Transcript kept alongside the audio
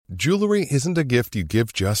Jewelry isn't a gift you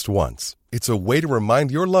give just once. It's a way to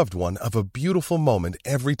remind your loved one of a beautiful moment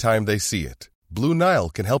every time they see it. Blue Nile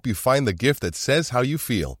can help you find the gift that says how you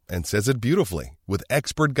feel and says it beautifully, with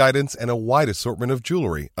expert guidance and a wide assortment of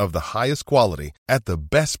jewelry of the highest quality at the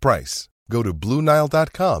best price. Go to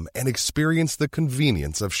BlueNile.com and experience the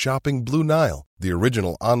convenience of shopping Blue Nile, the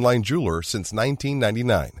original online jeweler since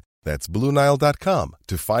 1999. That's BlueNile.com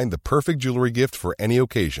to find the perfect jewelry gift for any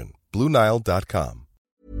occasion. BlueNile.com.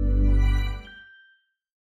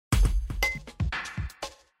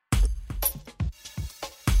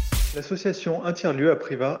 L'association Un Tiers-Lieu à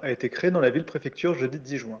Privas a été créée dans la ville-préfecture jeudi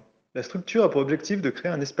 10 juin. La structure a pour objectif de créer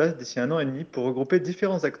un espace d'ici 1 an et demi pour regrouper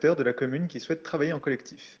différents acteurs de la commune qui souhaitent travailler en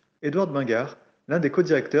collectif. Édouard Bingard, l'un des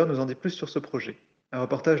co-directeurs, nous en dit plus sur ce projet. Un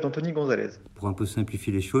reportage d'Anthony Gonzalez. Pour un peu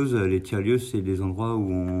simplifier les choses, les tiers-lieux, c'est des endroits où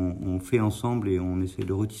on fait ensemble et on essaie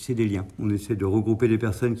de retisser des liens. On essaie de regrouper des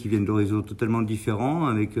personnes qui viennent d'horizons totalement différents,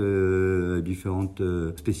 avec différentes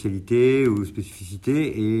spécialités ou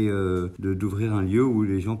spécificités, et d'ouvrir un lieu où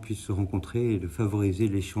les gens puissent se rencontrer et de favoriser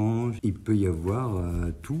l'échange. Il peut y avoir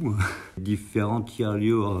tout. Différents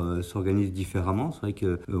tiers-lieux s'organisent différemment. C'est vrai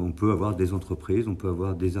qu'on peut avoir des entreprises, on peut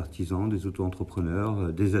avoir des artisans, des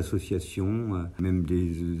auto-entrepreneurs, des associations, même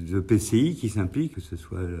des EPCI qui s'impliquent, que ce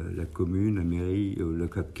soit la commune, la mairie, le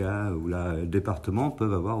CAPCA ou le département,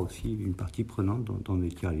 peuvent avoir aussi une partie prenante dans les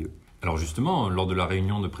tiers-lieux. Alors justement, lors de la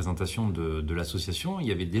réunion de présentation de l'association, il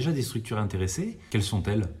y avait déjà des structures intéressées. Quelles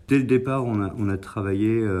sont-elles ? Dès le départ, on a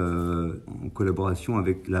travaillé en collaboration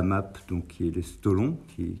avec la MAP, donc qui est les Stolons,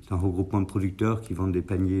 qui est un regroupement de producteurs qui vendent des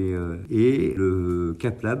paniers, et le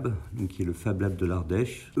CapLab, donc qui est le Fab Lab de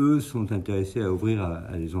l'Ardèche. Eux sont intéressés à ouvrir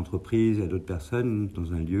à des entreprises et à d'autres personnes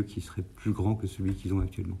dans un lieu qui serait plus grand que celui qu'ils ont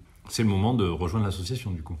actuellement. C'est le moment de rejoindre l'association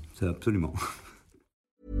du coup. C'est absolument.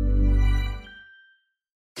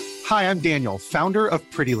 Hi, I'm Daniel, founder of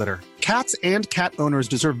Pretty Litter. Cats and cat owners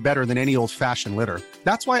deserve better than any old-fashioned litter.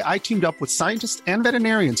 That's why I teamed up with scientists and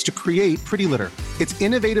veterinarians to create Pretty Litter. Its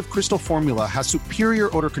innovative crystal formula has superior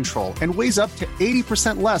odor control and weighs up to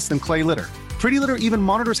 80% less than clay litter. Pretty Litter even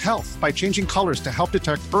monitors health by changing colors to help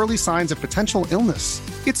detect early signs of potential illness.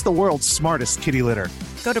 It's the world's smartest kitty litter.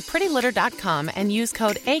 Go to prettylitter.com and use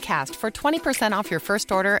code ACAST for 20% off your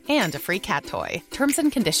first order and a free cat toy. Terms and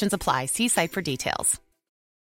conditions apply. See site for details.